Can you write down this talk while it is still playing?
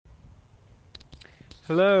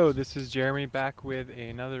Hello, this is Jeremy back with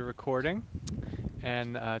another recording,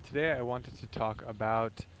 and today I wanted to talk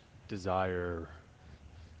about desire.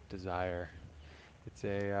 Desire. It's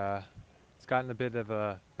gotten a bit of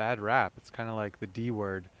a bad rap. It's kind of like the D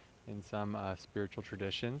word in some spiritual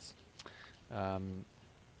traditions. Um,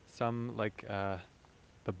 some, like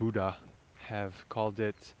the Buddha, have called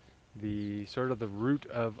it the sort of the root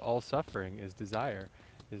of all suffering is desire,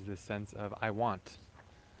 is this sense of I want,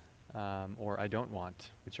 or I don't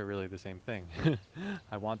want, which are really the same thing.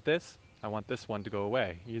 I want this. I want this one to go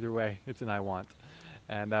away. Either way, it's an I want.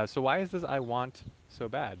 And so, why is this I want so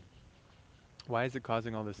bad? Why is it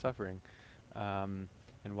causing all this suffering? Um,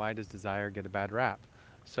 and why does desire get a bad rap?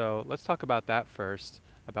 So, let's talk about that first,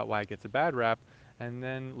 about why it gets a bad rap, and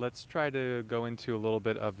then let's try to go into a little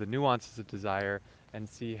bit of the nuances of desire and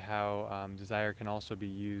see how desire can also be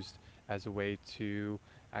used as a way to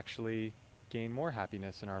actually gain more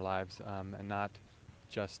happiness in our lives and not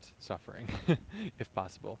just suffering, if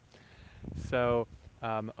possible. So,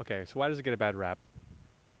 okay, so why does it get a bad rap?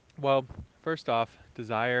 Well, first off,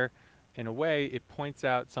 desire, in a way, it points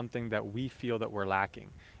out something that we feel that we're lacking.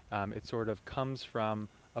 It sort of comes from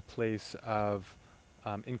a place of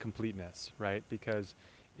incompleteness, right? Because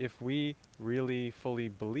if we really fully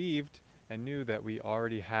believed and knew that we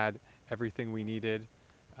already had everything we needed,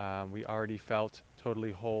 we already felt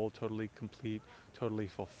totally whole, totally complete, totally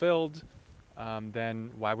fulfilled,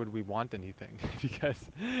 then why would we want anything? Because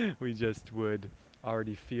we just would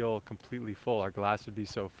already feel completely full. Our glass would be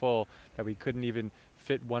so full that we couldn't even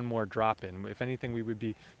fit one more drop in. If anything, we would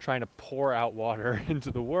be trying to pour out water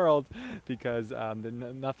into the world because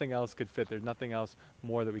nothing else could fit. There's nothing else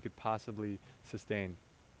more that we could possibly sustain.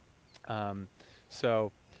 Um,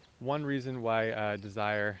 so, one reason why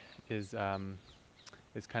desire is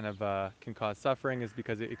is kind of can cause suffering is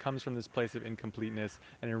because it comes from this place of incompleteness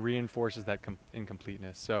and it reinforces that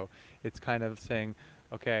incompleteness. So it's kind of saying,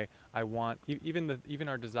 okay, I want even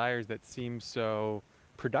our desires that seem so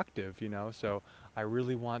productive, you know. So I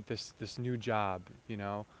really want this new job, you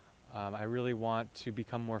know. I really want to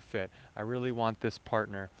become more fit. I really want this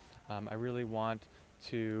partner. I really want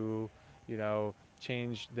to, you know,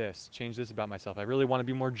 change this about myself. I really want to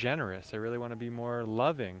be more generous. I really want to be more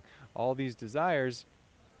loving. All these desires,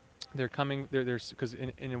 they're coming there's because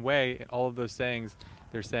in a way all of those sayings,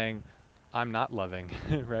 they're saying I'm not loving.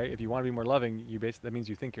 Right? If you want to be more loving, that means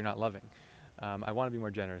you think you're not loving. I want to be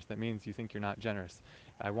more generous, that means you think you're not generous.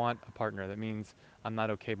 I want a partner, that means I'm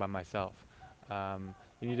not okay by myself.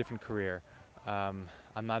 You need a different career. I'm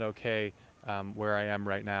not okay where I am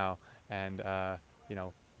right now, and you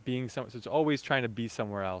know, so it's always trying to be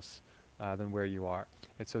somewhere else than where you are.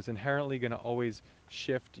 And so it's inherently going to always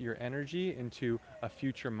shift your energy into a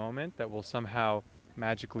future moment that will somehow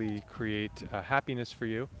magically create happiness for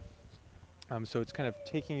you. So it's kind of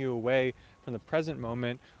taking you away from the present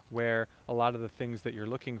moment where a lot of the things that you're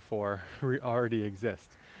looking for already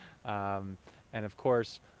exist. Um, and of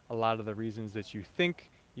course, a lot of the reasons that you think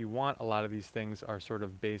you want a lot of these things are sort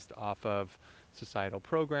of based off of societal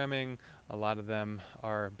programming. A lot of them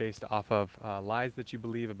are based off of lies that you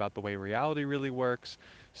believe about the way reality really works.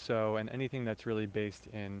 So, and anything that's really based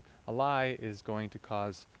in a lie is going to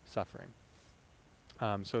cause suffering.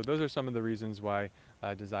 So those are some of the reasons why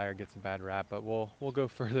desire gets a bad rap, but we'll go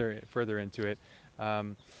further into it.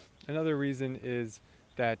 Um, Another reason is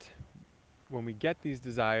that when we get these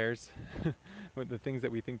desires, with the things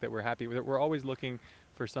that we think that we're happy with, we're always looking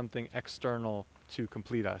for something external to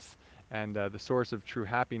complete us. And the source of true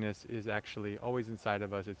happiness is actually always inside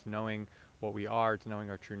of us. It's knowing what we are. It's knowing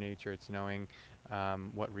our true nature. It's knowing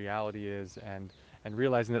what reality is, and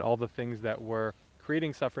realizing that all the things that were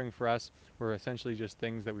creating suffering for us were essentially just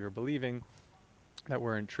things that we were believing that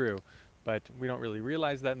weren't true. But we don't really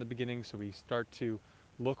realize that in the beginning, so we start to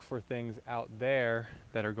look for things out there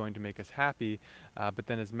that are going to make us happy. But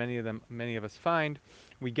then, as many of us find,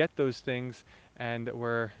 we get those things, and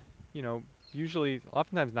we're, you know, usually,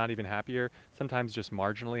 oftentimes not even happier. Sometimes just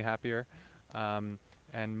marginally happier, um,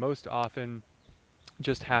 and most often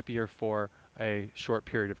just happier for a short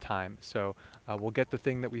period of time. So we'll get the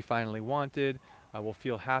thing that we finally wanted. We'll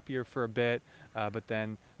feel happier for a bit, but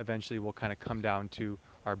then eventually we'll kind of come down to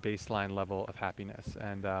our baseline level of happiness.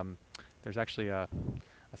 And there's actually a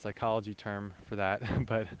psychology term for that,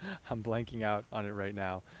 but I'm blanking out on it right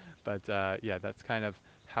now. But yeah, that's kind of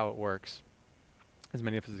how it works, as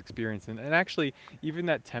many of us experience. And actually, even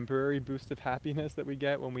that temporary boost of happiness that we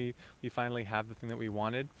get when we finally have the thing that we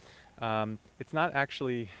wanted, it's not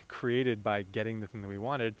actually created by getting the thing that we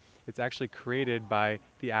wanted. It's actually created by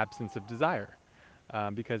the absence of desire.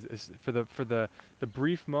 For the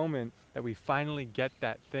brief moment that we finally get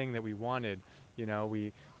that thing that we wanted,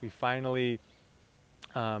 We finally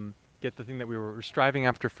um, get the thing that we were striving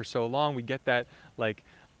after for so long. We get that like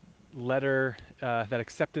letter, that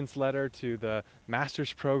acceptance letter to the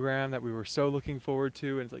master's program that we were so looking forward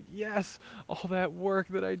to. And it's like, yes, all that work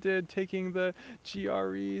that I did, taking the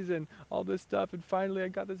GREs and all this stuff. And finally I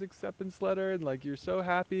got this acceptance letter and like, you're so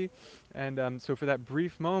happy. And so for that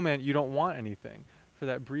brief moment, you don't want anything. For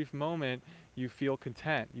that brief moment, you feel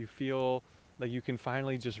content. You feel like you can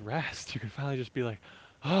finally just rest. You can finally just be like,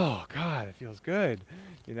 oh God, it feels good,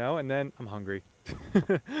 and then I'm hungry.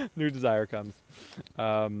 New desire comes.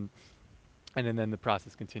 Um, and then the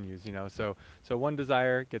process continues, so one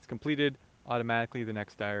desire gets completed, automatically the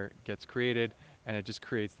next desire gets created, and it just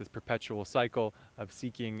creates this perpetual cycle of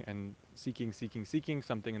seeking and seeking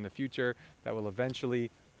something in the future that will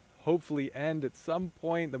eventually hopefully end at some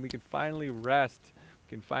point. Then we can finally rest,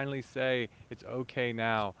 we can finally say it's okay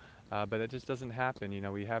now. But it just doesn't happen.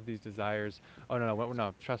 We have these desires. Oh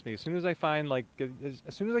no, trust me. As soon as I find like,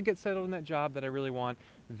 as soon as I get settled in that job that I really want,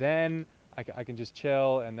 then I can just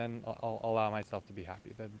chill, and then I'll allow myself to be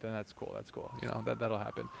happy. Then that's cool. That's cool. That'll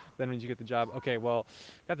happen. Then when you get the job, okay, well,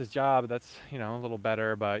 got this job. That's a little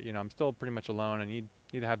better, but I'm still pretty much alone. I need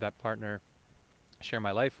to have that partner share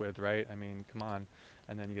my life with, right? I mean, come on.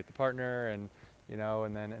 And then you get the partner, and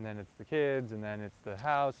and then it's the kids, and then it's the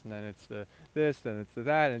house, and then it's the this, then it's the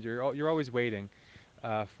that, and you're always waiting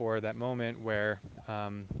for that moment where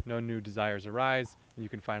no new desires arise and you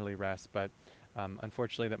can finally rest. But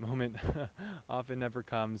unfortunately, that moment often never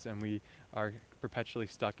comes, and we are perpetually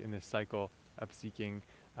stuck in this cycle of seeking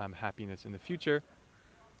happiness in the future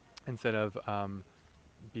instead of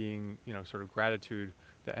being, sort of gratitude,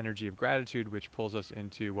 the energy of gratitude, which pulls us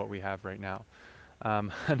into what we have right now.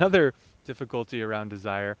 Another difficulty around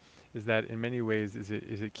desire is that in many ways is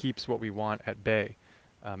it keeps what we want at bay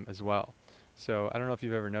as well. So I don't know if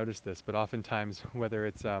you've ever noticed this, but oftentimes whether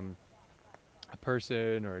it's a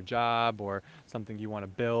person or a job or something you want to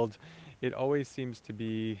build, it always seems to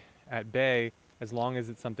be at bay as long as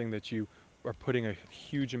it's something that you are putting a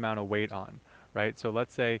huge amount of weight on, right? So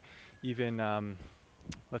even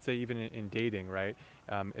let's say even in dating, right?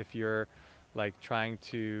 If you're like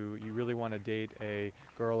you really want to date a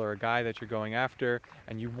girl or a guy that you're going after,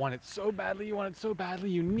 and you want it so badly,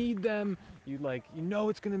 you need them,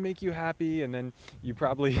 it's going to make you happy, and then you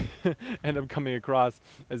probably end up coming across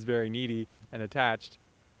as very needy and attached,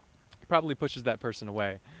 probably pushes that person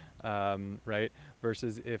away, right?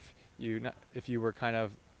 Versus if you were kind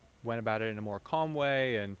of went about it in a more calm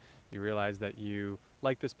way, and you realized that you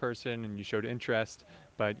like this person and you showed interest,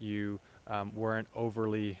 but you weren't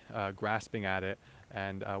overly grasping at it,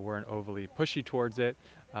 and weren't overly pushy towards it,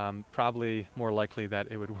 probably more likely that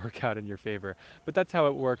it would work out in your favor. But that's how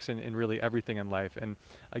it works in really everything in life. And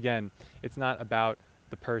again, it's not about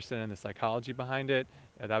the person and the psychology behind it.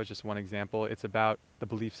 That was just one example. It's about the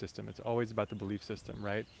belief system. It's always about the belief system,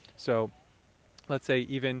 right? So let's say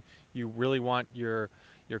even you really want your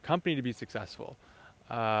company to be successful.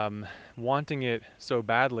 Wanting it so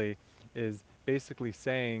badly is basically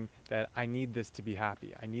saying that I need this to be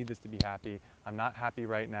happy. I need this to be happy. I'm not happy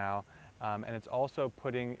right now. And it's also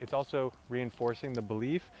reinforcing the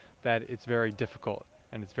belief that it's very difficult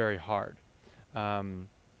and it's very hard. Um,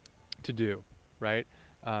 to do, right?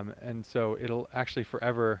 And so it'll actually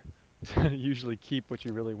forever usually keep what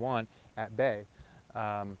you really want at bay.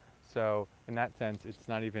 Um, so in that sense, it's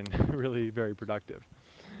not even really very productive.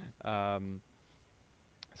 Um,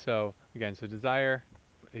 so again, so desire,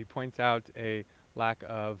 he points out a lack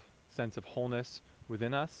of sense of wholeness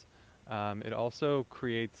within us. It also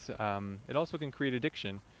can create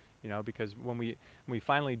addiction, because when we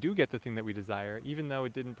finally do get the thing that we desire, even though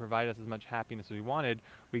it didn't provide us as much happiness as we wanted,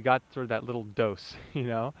 we got sort of that little dose,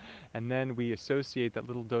 and then we associate that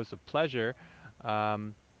little dose of pleasure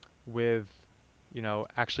um, with,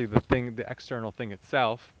 actually the external thing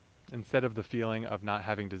itself, instead of the feeling of not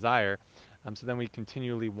having desire. So then we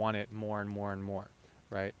continually want it more and more and more,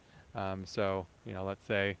 right? So let's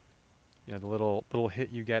say the little hit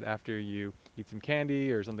you get after you eat some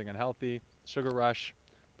candy or something unhealthy, sugar rush,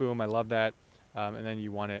 boom, I love that, and then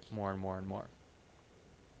you want it more and more and more.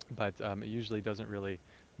 But it usually doesn't really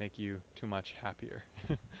make you too much happier.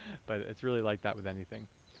 But it's really like that with anything.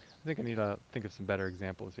 I think I need to think of some better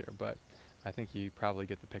examples here, but I think you probably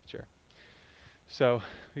get the picture. So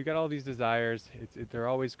we got all these desires. They're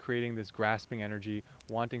always creating this grasping energy,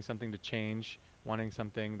 wanting something to change, wanting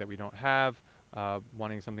something that we don't have,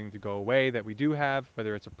 wanting something to go away that we do have,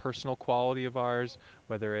 whether it's a personal quality of ours,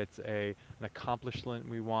 whether it's an accomplishment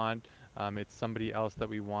we want, it's somebody else that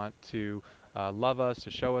we want to love us,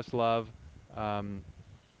 to show us love. Um,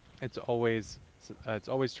 it's always It's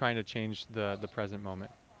always trying to change the present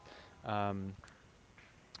moment. Um,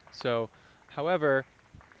 so, however,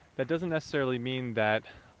 that doesn't necessarily mean that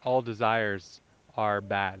all desires are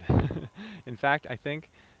bad. In fact, I think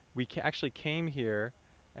actually came here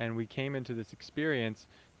and we came into this experience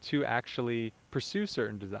to actually pursue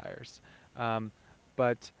certain desires. Um,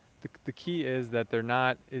 but the key is that they're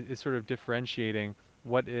not, is sort of differentiating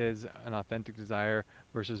what is an authentic desire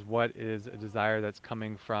versus what is a desire that's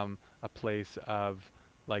coming from a place of,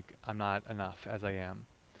 like, I'm not enough as I am.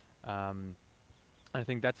 Um, I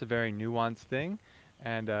think that's a very nuanced thing,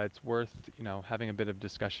 and it's worth, having a bit of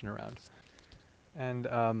discussion around. And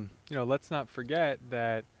let's not forget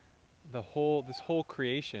that this whole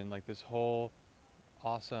creation, like this whole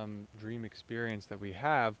awesome dream experience that we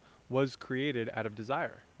have, was created out of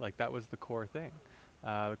desire. Like that was the core thing.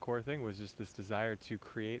 The core thing was just this desire to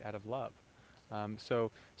create out of love. So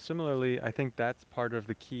similarly, I think that's part of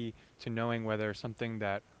the key to knowing whether something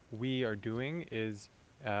that we are doing is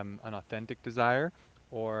an authentic desire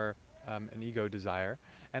or an ego desire.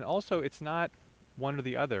 And also, it's not one or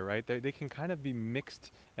the other, right? They can kind of be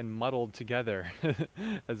mixed and muddled together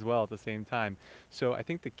as well at the same time. So I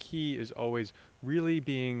think the key is always really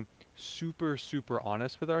being super, super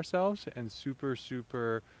honest with ourselves and super,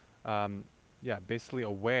 super, um, yeah, basically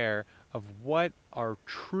aware of what our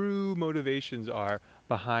true motivations are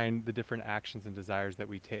behind the different actions and desires that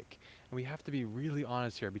we take. And we have to be really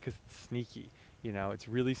honest here because it's sneaky. It's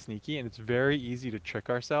really sneaky and it's very easy to trick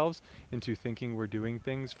ourselves into thinking we're doing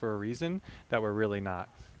things for a reason that we're really not.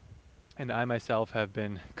 And I myself have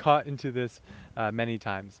been caught into this many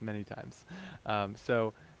times, many times.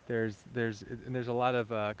 So there's a lot of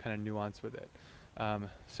kind of nuance with it.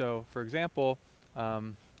 So for example,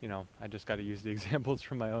 I just got to use the examples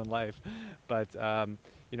from my own life, but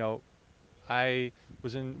you know, I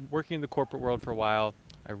was in working in the corporate world for a while.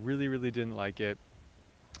 I really, really didn't like it.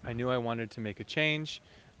 I knew I wanted to make a change,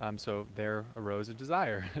 so there arose a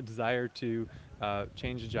desire, a desire to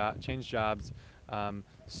change jobs,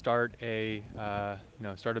 start a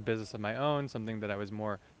business of my own, something that I was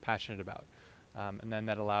more passionate about, and then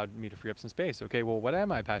that allowed me to free up some space. Okay, well, what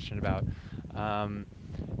am I passionate about? Um,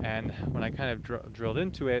 and when I kind of drilled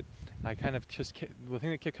into it, I kind of the thing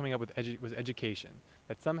that kept coming up with was education.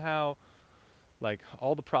 That somehow, like,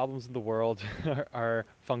 all the problems in the world are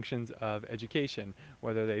functions of education,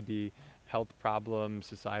 whether they be health problems,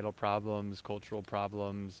 societal problems, cultural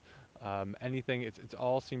problems, anything. It's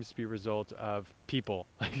all seems to be a result of people.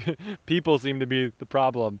 People seem to be the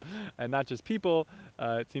problem, and not just people.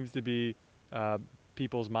 It seems to be uh,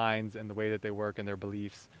 people's minds and the way that they work and their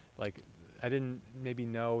beliefs. Like, I didn't maybe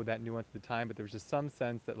know that nuance at the time, but there was just some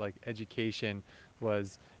sense that, like, education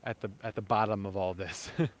was at the bottom of all this.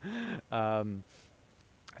 um,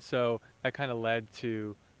 so that kind of led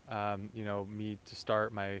to me to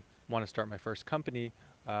start my first company,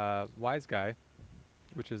 Wise Guy,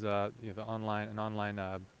 which is an online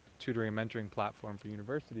tutoring and mentoring platform for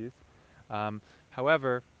universities.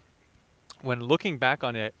 However, when looking back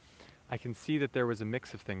on it, I can see that there was a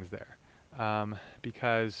mix of things there,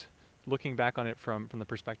 because looking back on it from the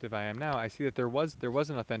perspective I am now, I see that there was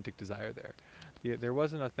an authentic desire there. There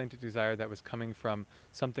was an authentic desire that was coming from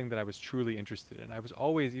something that I was truly interested in. I was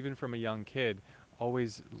always, even from a young kid,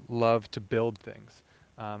 always loved to build things,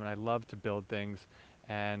 and I love to build things,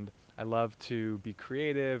 and I love to be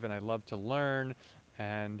creative, and I love to learn,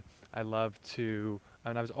 and I love to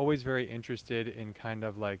and I was always very interested in kind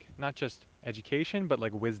of like not just education, but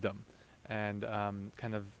like wisdom, and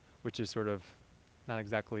kind of which is sort of not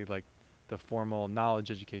exactly like the formal knowledge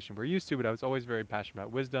education we're used to, but I was always very passionate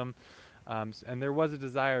about wisdom, and there was a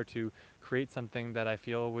desire to create something that I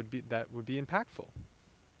feel would be impactful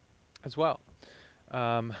as well.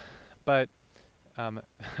 Um, but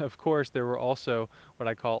of course, there were also what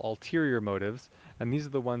I call ulterior motives, and these are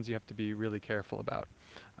the ones you have to be really careful about.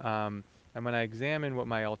 And when I examine what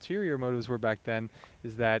my ulterior motives were back then,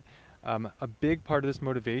 is that a big part of this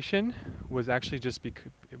motivation was actually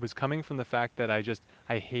it was coming from the fact that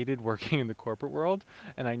I hated working in the corporate world,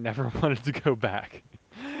 and I never wanted to go back.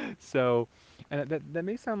 So, and that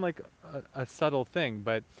may sound like a subtle thing,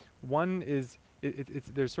 but one is it's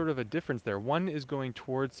there's sort of a difference there. One is going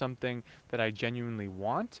towards something that I genuinely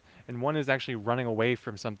want, and one is actually running away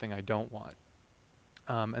from something I don't want.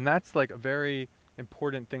 And that's like a very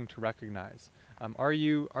important thing to recognize. Are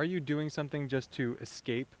you doing something just to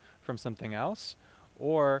escape from something else,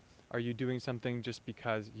 or are you doing something just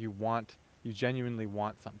because you genuinely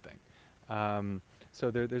want something? So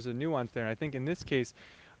there's a nuance there, and I think in this case,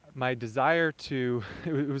 my desire to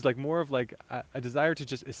it was like more of like a desire to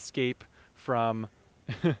just escape from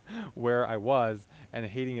where I was and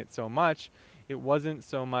hating it so much. it wasn't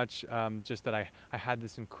so much just that I had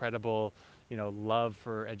this incredible, love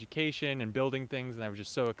for education and building things, and I was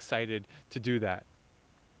just so excited to do that.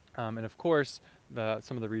 And of course,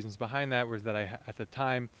 some of the reasons behind that was that at the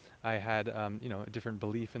time, I had, a different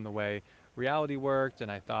belief in the way reality worked, and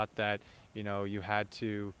I thought that, you had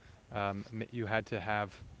to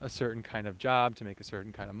have a certain kind of job to make a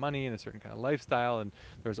certain kind of money and a certain kind of lifestyle, and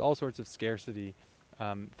there was all sorts of scarcity,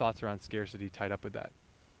 thoughts around scarcity tied up with that.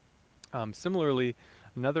 Similarly,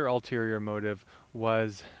 another ulterior motive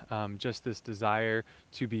was just this desire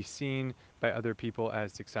to be seen by other people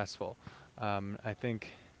as successful. I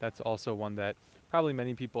think that's also one that probably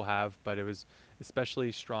many people have, but it was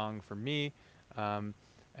especially strong for me. Um,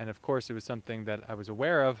 and of course, it was something that I was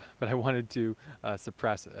aware of, but I wanted to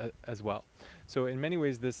suppress as well. So in many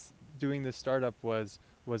ways, this doing this startup was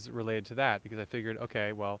related to that because I figured,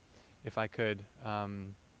 okay, well, if I could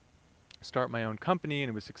start my own company and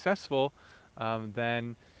it was successful,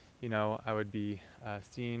 then I would be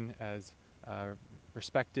seen as uh,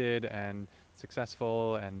 respected and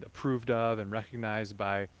successful and approved of and recognized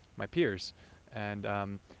by my peers. And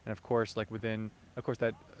of course, like of course,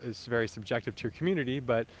 that is very subjective to your community,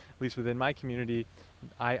 but at least within my community,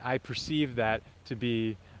 I perceive that to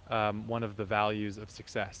be one of the values of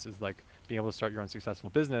success is like being able to start your own successful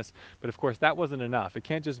business. But of course, that wasn't enough. It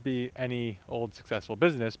can't just be any old successful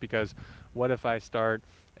business because what if I start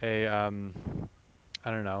a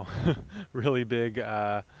I don't know, really big,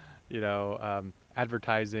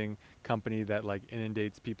 advertising company that like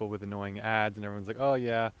inundates people with annoying ads, and everyone's like, oh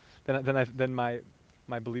yeah. Then my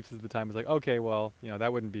beliefs at the time was like, okay, well,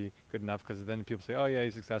 that wouldn't be good enough because then people say, oh yeah,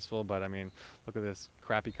 he's successful, but I mean, look at this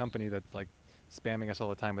crappy company that's like spamming us all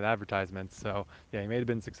the time with advertisements. So yeah, he may have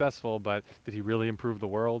been successful, but did he really improve the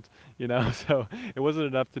world? So it wasn't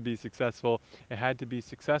enough to be successful. It had to be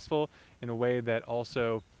successful in a way that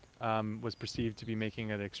also was perceived to be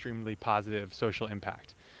making an extremely positive social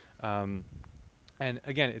impact. Um, and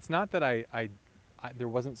again, it's not that there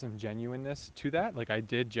wasn't some genuineness to that. Like I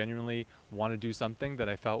did genuinely want to do something that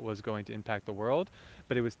I felt was going to impact the world,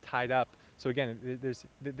 but it was tied up. So again,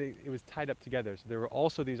 it was tied up together. So there were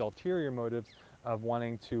also these ulterior motives of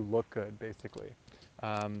wanting to look good, basically.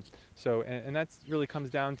 Um, and that really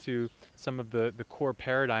comes down to some of the core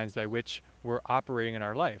paradigms by which we're operating in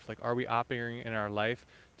our life. Like, are we operating in our life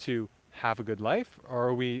to have a good life, or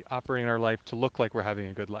are we operating in our life to look like we're having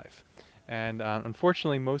a good life? And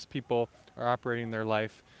unfortunately, most people are operating their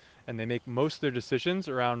life and they make most of their decisions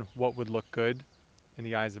around what would look good in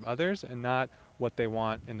the eyes of others and not what they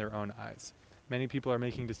want in their own eyes. Many people are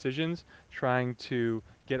making decisions trying to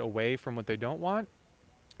get away from what they don't want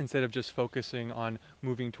instead of just focusing on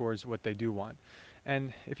moving towards what they do want.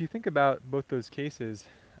 And if you think about both those cases,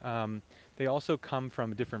 they also come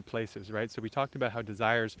from different places, right? So we talked about how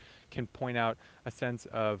desires can point out a sense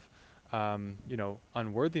of,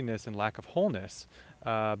 unworthiness and lack of wholeness.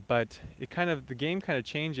 But the game kind of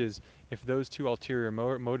changes if those two ulterior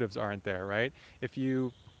motives aren't there, right? If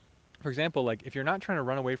you for example, like if you're not trying to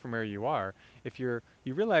run away from where you are, if you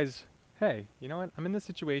realize, hey, you know what, I'm in this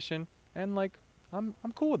situation and like I'm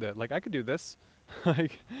cool with it. Like I could do this.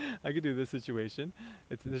 like I could do this situation.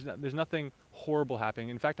 There's nothing horrible happening.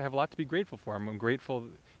 In fact, I have a lot to be grateful for. I'm grateful.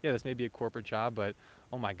 Yeah, this may be a corporate job, but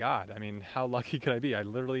oh my God, I mean, how lucky could I be? I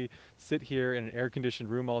literally sit here in an air-conditioned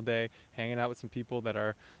room all day, hanging out with some people that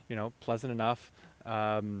are, pleasant enough.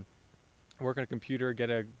 Um, Work on a computer, get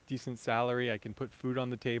a decent salary. I can put food on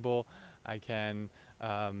the table. I can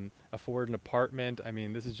afford an apartment. I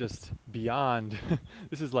mean, this is just beyond.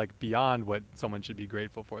 This is like beyond what someone should be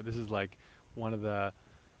grateful for. This is like one of the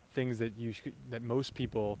things that most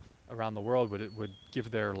people around the world would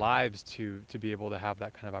give their lives to be able to have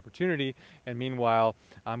that kind of opportunity. And meanwhile,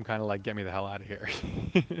 I'm kind of like, get me the hell out of here.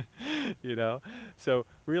 you know so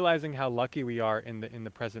realizing how lucky we are in the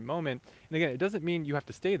present moment, and again, it doesn't mean you have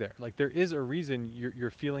to stay there. Like there is a reason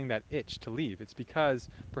you're feeling that itch to leave. It's because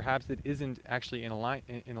perhaps it isn't actually in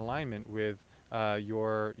alignment with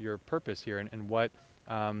your purpose here, and what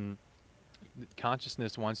um,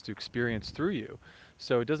 consciousness wants to experience through you.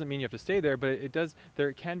 So it doesn't mean you have to stay there, but it does.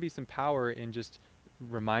 There can be some power in just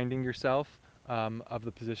reminding yourself of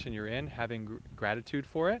the position you're in, having gratitude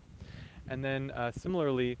for it, and then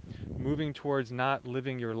similarly, moving towards not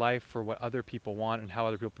living your life for what other people want and how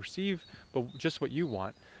other people perceive, but just what you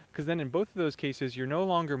want. Because then in both of those cases, you're no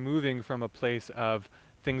longer moving from a place of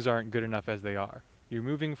things aren't good enough as they are. You're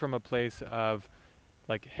moving from a place of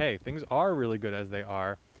like, hey, things are really good as they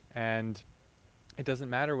are, and it doesn't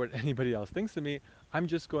matter what anybody else thinks of me. I'm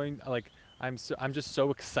just going like I'm just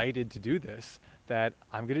so excited to do this that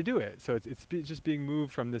I'm going to do it. So it's just being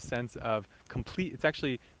moved from this sense of complete. It's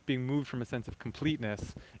actually being moved from a sense of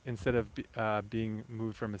completeness instead of being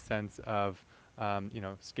moved from a sense of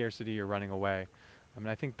scarcity or running away. I mean,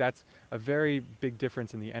 I think that's a very big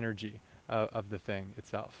difference in the energy of the thing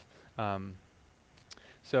itself. Um,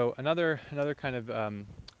 so another kind of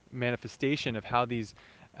manifestation of how these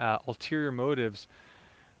ulterior motives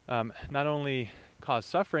not only cause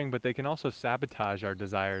suffering, but they can also sabotage our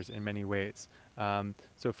desires in many ways.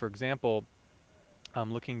 So, for example,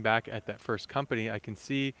 looking back at that first company, I can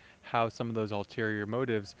see how some of those ulterior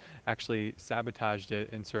motives actually sabotaged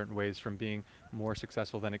it in certain ways from being more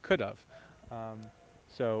successful than it could have. Um,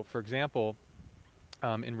 so, for example,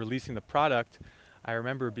 in releasing the product, I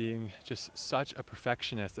remember being just such a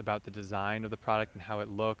perfectionist about the design of the product and how it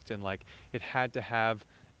looked, and like it had to have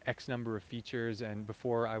X number of features, and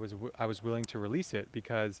before I was willing to release it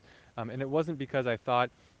because, and it wasn't because I thought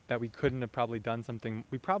that we couldn't have probably done something.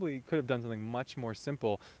 We probably could have done something much more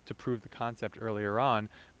simple to prove the concept earlier on,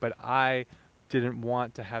 but I didn't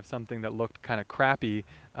want to have something that looked kind of crappy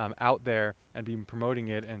out there and be promoting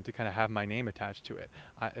it and to kind of have my name attached to it.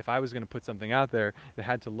 If I was going to put something out there, it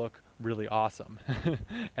had to look really awesome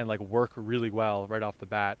and like work really well right off the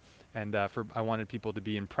bat. And for I wanted people to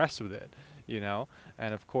be impressed with it, you know.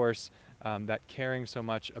 And of course, that caring so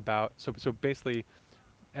much about so basically,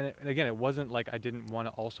 and again, it wasn't like I didn't want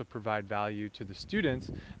to also provide value to the students,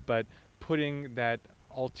 but putting that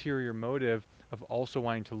ulterior motive of also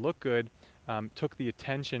wanting to look good took the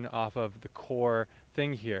attention off of the core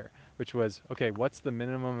thing here, which was okay. What's the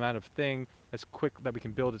minimum amount of thing as quick that we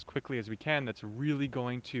can build as quickly as we can that's really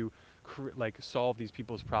going to like solve these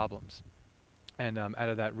people's problems? And out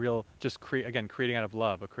of that real just create again creating out of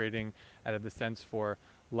love, creating out of the sense for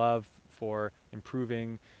love for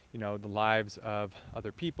improving the lives of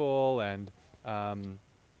other people um,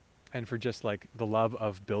 and for just like the love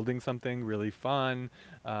of building something really fun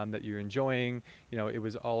that you're enjoying. It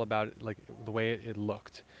was all about like the way it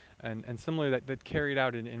looked. And similarly, that carried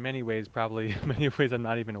out in many ways, probably many ways I'm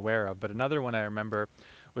not even aware of. But another one I remember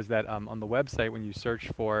was that on the website, when you search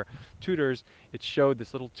for tutors, it showed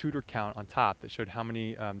this little tutor count on top that showed how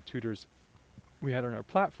many tutors we had on our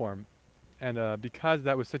platform. And because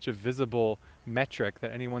that was such a visible metric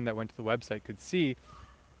that anyone that went to the website could see,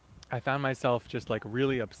 I found myself just like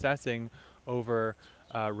really obsessing over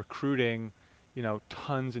recruiting,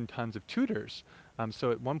 tons and tons of tutors.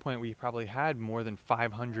 So at one point we probably had more than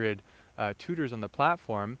 500 tutors on the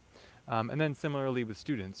platform, and then similarly with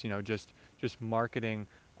students, just marketing,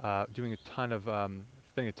 doing a ton of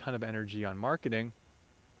spending a ton of energy on marketing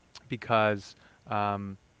because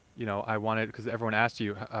I wanted because everyone asked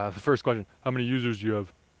you the first question, how many users do you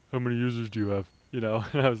have? How many users do you have? And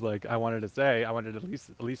I was like, I wanted to say, I wanted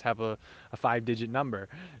to at least have a 5-digit number,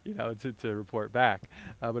 to report back.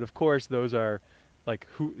 But of course, those are like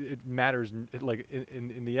who it matters. Like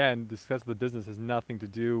in the end, the success of the business has nothing to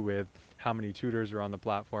do with how many tutors are on the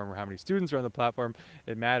platform or how many students are on the platform.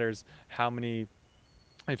 It matters how many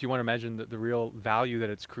if you want to imagine the real value that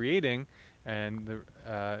it's creating, and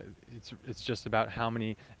it's just about how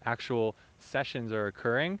many actual sessions are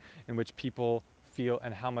occurring in which people feel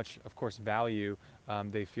and how much, of course, value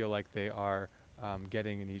they feel like they are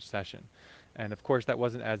getting in each session. And of course, that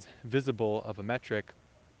wasn't as visible of a metric,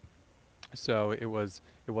 so it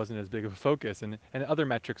wasn't as big of a focus. And other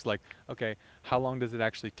metrics like, okay, how long does it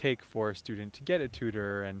actually take for a student to get a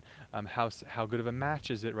tutor, and how good of a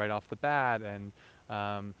match is it right off the bat, and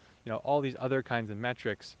all these other kinds of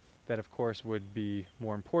metrics that of course would be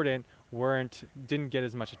more important didn't get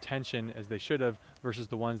as much attention as they should have versus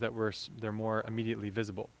the ones that they're more immediately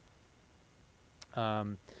visible.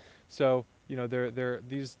 Um, so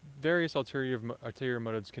these various ulterior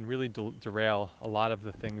motives can really derail a lot of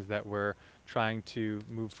the things that we're trying to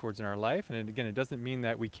move towards in our life. And again, it doesn't mean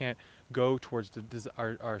that we can't go towards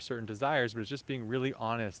our certain desires, but it's just being really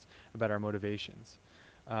honest about our motivations.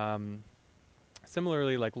 Um,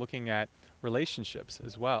 Similarly, like looking at relationships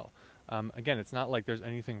as well. Again, it's not like there's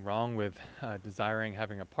anything wrong with desiring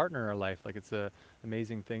having a partner in our life. Like it's an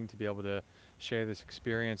amazing thing to be able to share this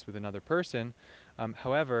experience with another person.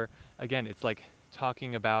 However, again, it's like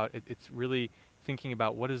talking about it's really thinking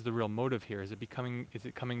about what is the real motive here. Is it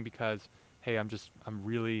coming because, hey, I'm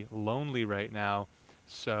really lonely right now,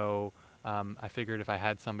 so I figured if I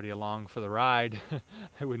had somebody along for the ride,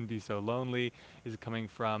 I wouldn't be so lonely. Is it coming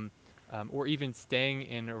from or even staying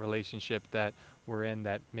in a relationship that we're in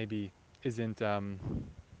that maybe isn't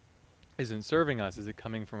isn't serving us? Is it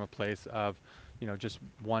coming from a place of, just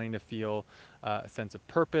wanting to feel a sense of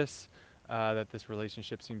purpose that this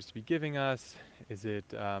relationship seems to be giving us? Is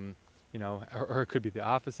it or it could be the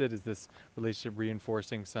opposite. Is this relationship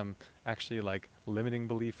reinforcing some actually like limiting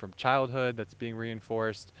belief from childhood that's being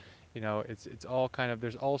reinforced? It's all kind of,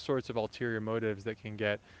 there's all sorts of ulterior motives that can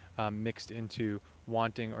get mixed into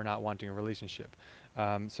wanting or not wanting a relationship.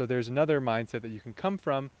 So there's another mindset that you can come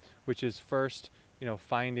from, which is first,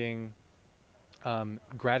 finding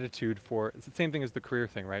gratitude for, it's the same thing as the career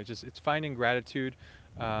thing, right? Just it's finding gratitude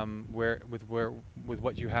where with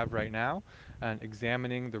what you have right now, and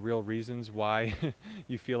examining the real reasons why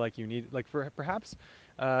you feel like you need, like, for perhaps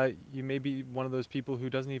you may be one of those people who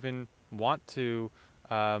doesn't even want to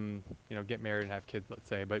get married and have kids, let's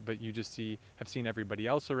say, but you just have seen everybody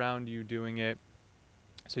else around you doing it,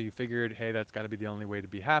 so you figured, hey, that's got to be the only way to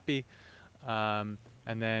be happy. And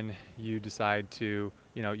then you decide that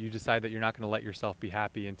you're not going to let yourself be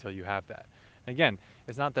happy until you have that. And again,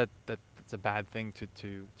 it's not that it's a bad thing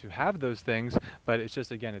to have those things, but it's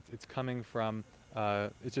just, again, it's coming from,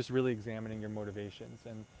 it's just really examining your motivations,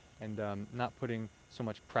 and not putting so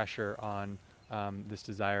much pressure on this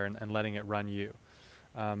desire, and letting it run you.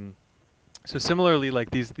 Um, so similarly, like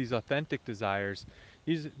these authentic desires,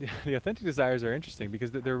 these the authentic desires are interesting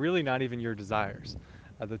because they're really not even your desires.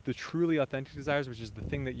 The truly authentic desires, which is the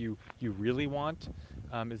thing that you really want,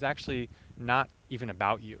 is actually not even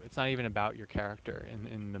about you. It's not even about your character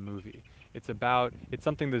in the movie. It's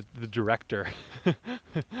something that the director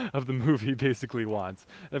of the movie basically wants.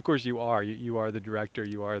 And of course, you are the director,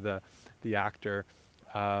 you are the actor.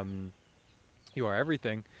 Um, you are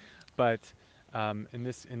everything. But in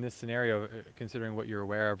this scenario, considering what you're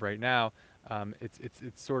aware of right now, it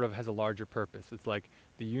sort of has a larger purpose. It's like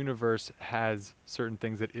the universe has certain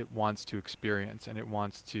things that it wants to experience and it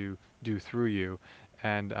wants to do through you.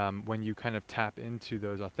 And when you kind of tap into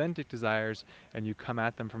those authentic desires and you come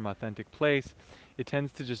at them from an authentic place, it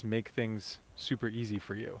tends to just make things super easy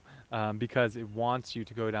for you, because it wants you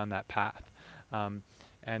to go down that path. Um,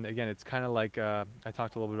 and again, it's kind of like, I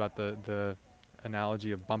talked a little bit about the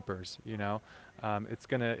analogy of bumpers. It's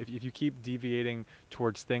gonna, if you keep deviating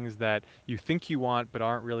towards things that you think you want but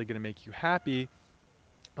aren't really gonna make you happy,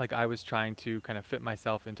 like I was trying to kind of fit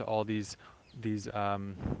myself into all these I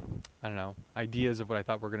don't know, ideas of what I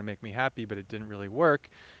thought were going to make me happy, but it didn't really work.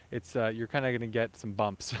 It's you're kind of going to get some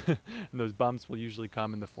bumps, and those bumps will usually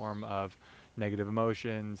come in the form of negative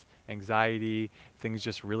emotions, anxiety, things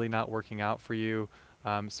just really not working out for you.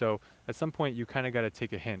 So at some point, you kind of got to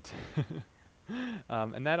take a hint.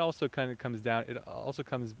 And that also kind of comes down. It also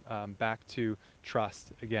comes back to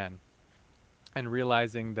trust again, and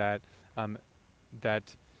realizing that um, that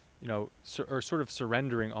or sort of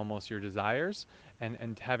surrendering almost your desires,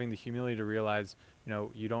 and having the humility to realize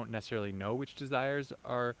you don't necessarily know which desires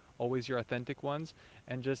are always your authentic ones,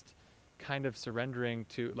 and just kind of surrendering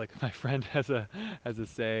to, like, my friend has a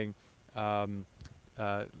saying, um,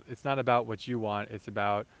 it's not about what you want, it's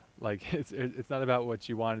about, like, it's not about what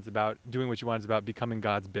you want, it's about doing what you want, it's about becoming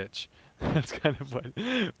God's bitch. That's kind of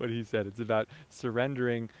what he said. It's about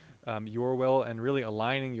surrendering your will and really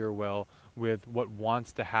aligning your will with what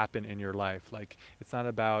wants to happen in your life. Like, it's not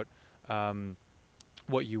about um,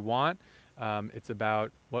 what you want. It's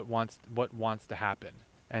about what wants to happen,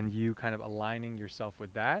 and you kind of aligning yourself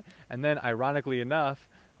with that. And then, ironically enough,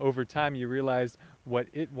 over time, you realize what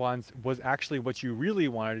it wants was actually what you really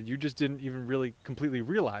wanted. You just didn't even really completely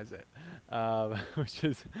realize it, which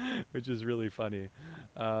is really funny.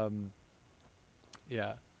 Um,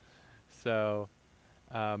 yeah. So.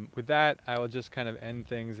 With that, I will just kind of end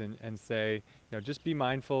things, and say, just be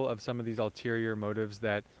mindful of some of these ulterior motives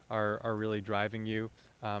that are really driving you.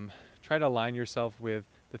 Um, Try to align yourself with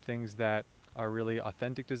the things that are really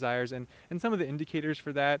authentic desires, and some of the indicators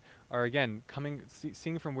for that are, again,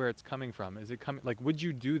 seeing from where it's coming from. Is it coming, like, would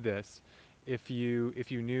you do this if you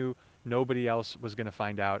knew nobody else was going to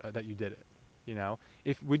find out that you did it?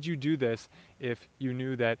 If would you do this if you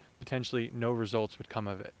knew that potentially no results would come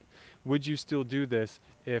of it? Would you still do this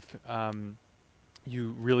if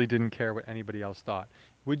you really didn't care what anybody else thought?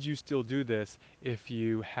 Would you still do this if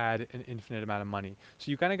you had an infinite amount of money? So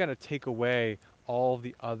you kind of got to take away all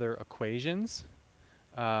the other equations,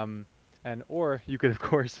 um, and or you could, of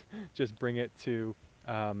course, just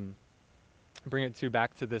um, bring it to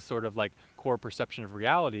back to this sort of like core perception of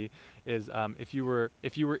reality. Is if you were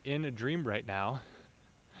in a dream right now,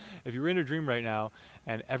 if you were in a dream right now,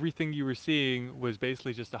 and everything you were seeing was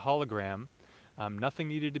basically just a hologram, nothing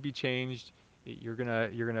needed to be changed. You're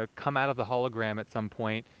gonna come out of the hologram at some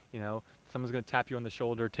point. Someone's gonna tap you on the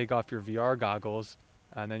shoulder, take off your VR goggles,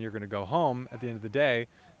 and then you're gonna go home at the end of the day.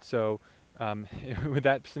 So with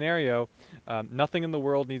that scenario, nothing in the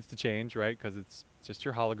world needs to change, right? Because it's just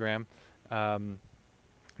your hologram. Um,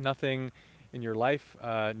 Nothing. in your life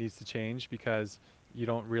needs to change because you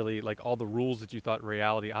don't really like all the rules that you thought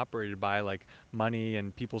reality operated by, like money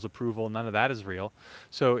and people's approval. None of that is real.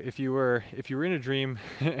 So if you were in a dream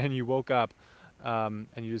and you woke up and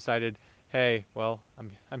you decided, hey, well,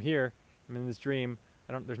 I'm here. I'm in this dream.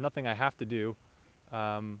 I don't. There's nothing I have to do.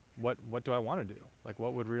 What do I want to do? Like,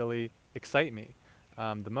 what would really excite me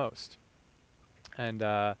the most? And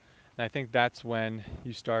and I think that's when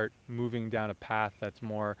you start moving down a path that's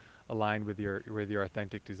more aligned with your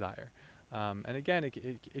authentic desire. And again,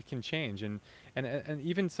 it can change, and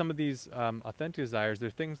even some of these authentic desires, they're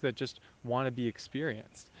things that just want to be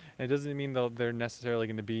experienced. And it doesn't mean they're necessarily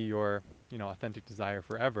going to be your authentic desire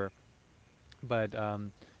forever, but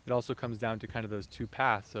it also comes down to kind of those two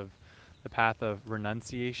paths of the path of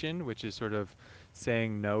renunciation, which is sort of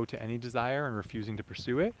saying no to any desire and refusing to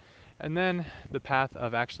pursue it, and then the path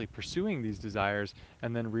of actually pursuing these desires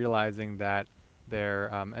and then realizing that they're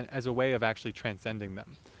as a way of actually transcending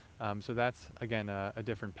them. So that's again a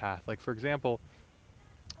different path. Like for example,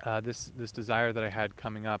 this desire that I had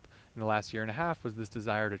coming up in the last year and a half was this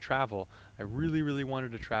desire to travel. I really, really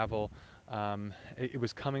wanted to travel. It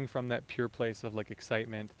was coming from that pure place of like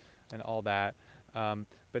excitement and all that.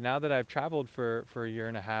 But now that I've traveled for a year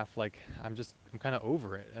and a half, like I'm kind of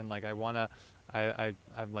over it, and like I wanna, I've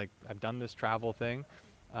done this travel thing,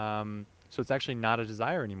 so it's actually not a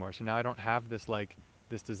desire anymore. So now I don't have this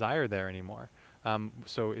desire there anymore.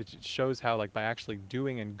 So it shows how like by actually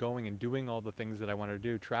doing and going and doing all the things that I wanted to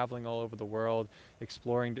do, traveling all over the world,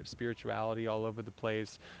 exploring spirituality all over the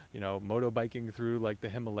place, motobiking through like the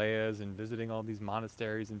Himalayas and visiting all these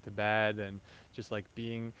monasteries in Tibet and just like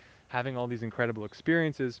having all these incredible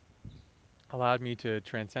experiences allowed me to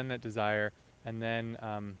transcend that desire. And then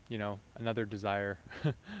another desire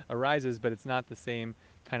arises, but it's not the same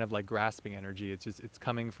kind of like grasping energy. It's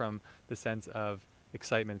coming from the sense of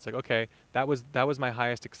excitement. It's like, okay, that was my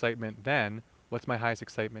highest excitement then. What's my highest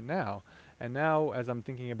excitement now? And now as I'm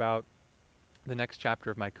thinking about the next chapter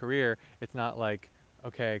of my career, it's not like,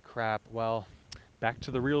 okay, crap, well, back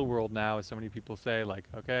to the real world now, as so many people say, like,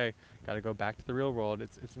 okay, got to go back to the real world.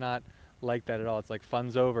 It's not like that at all. It's like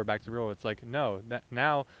fun's over, back to the real world. It's like, no, that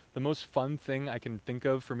now the most fun thing I can think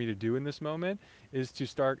of for me to do in this moment is to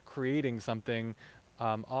start creating something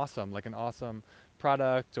awesome, like an awesome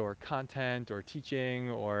product or content or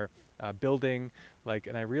teaching or building. Like,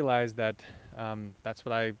 and I realized that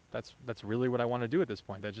that's really what I want to do at this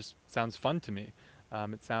point. That just sounds fun to me.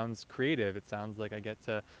 It sounds creative. It sounds like I get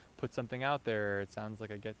to put something out there. It sounds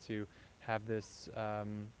like I get to have this,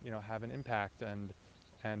 have an impact, and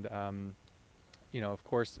of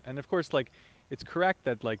course, like it's correct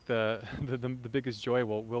that like the biggest joy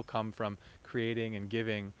will come from creating and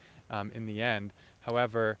giving, in the end.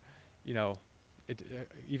 However, you know,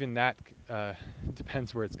 even that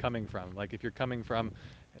depends where it's coming from. Like if you're coming from,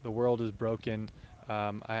 the world is broken.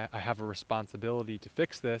 I have a responsibility to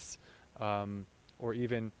fix this, or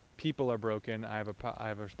even people are broken. I have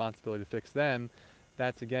a responsibility to fix them.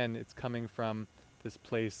 That's again, it's coming from this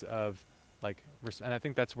place of like, and I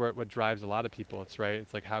think that's where what drives a lot of people. It's right.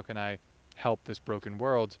 It's like, how can I help this broken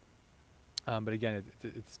world? But again,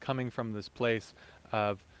 it's coming from this place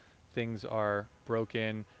of things are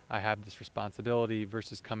broken. I have this responsibility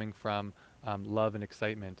versus coming from love and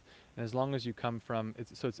excitement. And as long as you come from,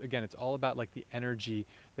 it's again, it's all about like the energy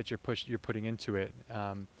that you're putting into it.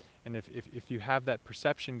 And if you have that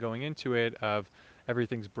perception going into it of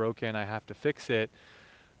everything's broken, I have to fix it,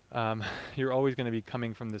 um, you're always going to be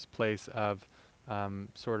coming from this place of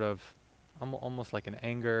sort of almost like an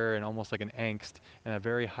anger and almost like an angst and a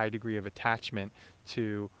very high degree of attachment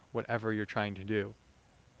to whatever you're trying to do,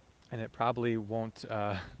 and it probably won't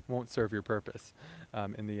serve your purpose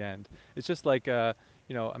in the end. It's just like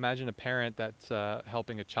imagine a parent that's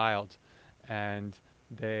helping a child, and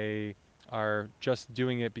they are just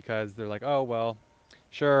doing it because they're like, oh well,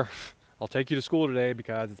 sure, I'll take you to school today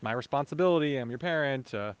because it's my responsibility. I'm your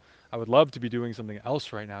parent. I would love to be doing something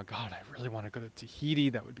else right now. God, I really want to go to Tahiti.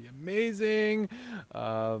 That would be amazing.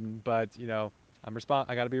 But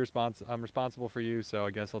I got to be I'm responsible for you, so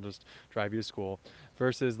I guess I'll just drive you to school.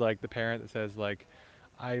 Versus like the parent that says like,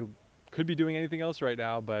 I could be doing anything else right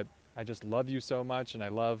now, but I just love you so much, and I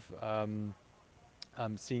love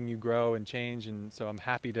seeing you grow and change, and so I'm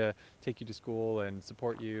happy to take you to school and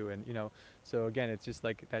support you, and so again, it's just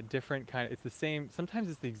like that different kind of, it's the same, sometimes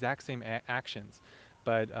it's the exact same actions,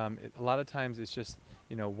 but a lot of times it's just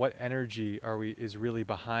what energy is really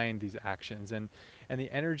behind these actions, and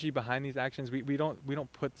the energy behind these actions, we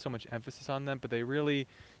don't put so much emphasis on them, but they really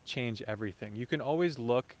change everything. You can always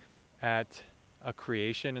look at a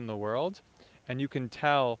creation in the world, and you can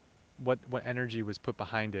tell what energy was put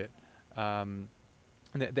behind it. Um,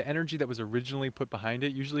 and the energy that was originally put behind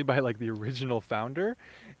it, usually by like the original founder,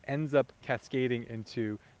 ends up cascading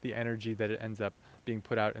into the energy that it ends up being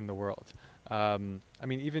put out in the world. I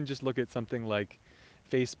mean, even just look at something like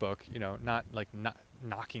Facebook, you know, not like not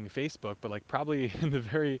knocking Facebook, but like probably in the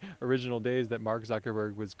very original days that Mark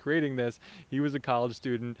Zuckerberg was creating this, he was a college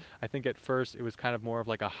student. I think at first it was kind of more of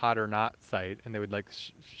like a hot or not site, and they would like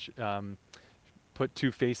put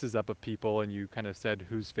two faces up of people and you kind of said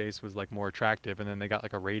whose face was like more attractive, and then they got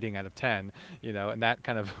like a rating out of 10, you know, and that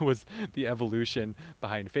kind of was the evolution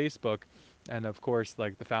behind Facebook. And of course,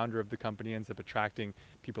 like the founder of the company ends up attracting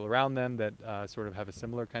people around them that sort of have a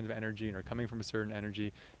similar kind of energy and are coming from a certain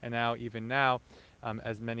energy. And now, even now,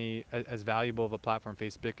 as valuable of a platform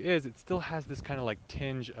Facebook is, it still has this kind of like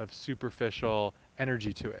tinge of superficial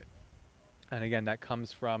energy to it. And again, that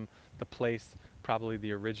comes from the place, probably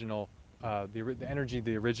the original, the energy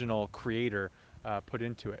the original creator put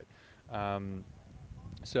into it. Um,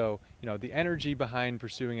 so, you know, the energy behind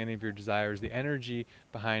pursuing any of your desires, the energy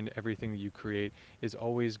behind everything that you create is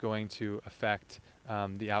always going to affect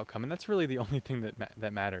the outcome. And that's really the only thing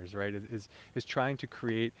that matters, right? Is trying to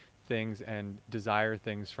create things and desire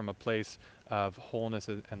things from a place of wholeness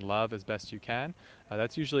and love as best you can.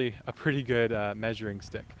 That's usually a pretty good measuring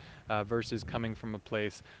stick versus coming from a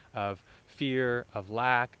place of fear, of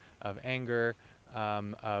lack, of anger,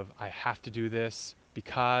 of I have to do this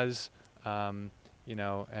because. Um, you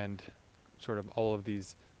know, and sort of all of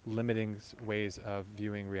these limiting ways of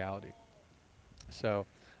viewing reality. So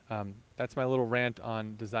that's my little rant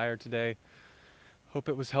on desire today. Hope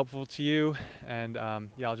it was helpful to you. And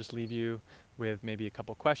yeah, I'll just leave you with maybe a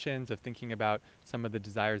couple questions of thinking about some of the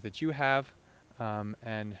desires that you have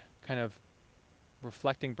and kind of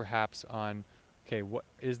reflecting perhaps on, okay, what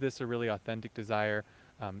is this a really authentic desire?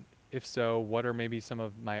 If so, what are maybe some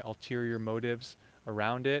of my ulterior motives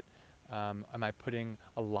around it? Am I putting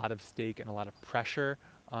a lot of stake and a lot of pressure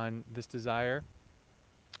on this desire?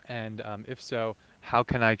 And if so, how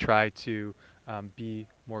can I try to be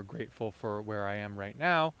more grateful for where I am right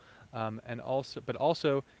now, but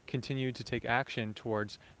also continue to take action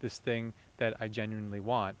towards this thing that I genuinely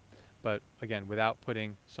want. But again, without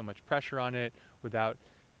putting so much pressure on it, without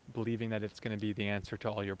believing that it's going to be the answer to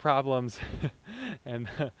all your problems, and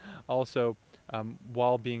also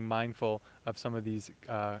while being mindful of some of these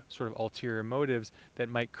sort of ulterior motives that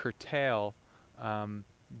might curtail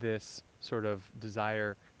this sort of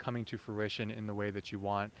desire coming to fruition in the way that you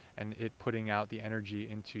want, and it putting out the energy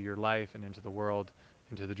into your life and into the world,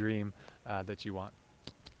 into the dream that you want.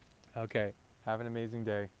 Okay, have an amazing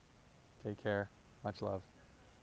day. Take care. Much love.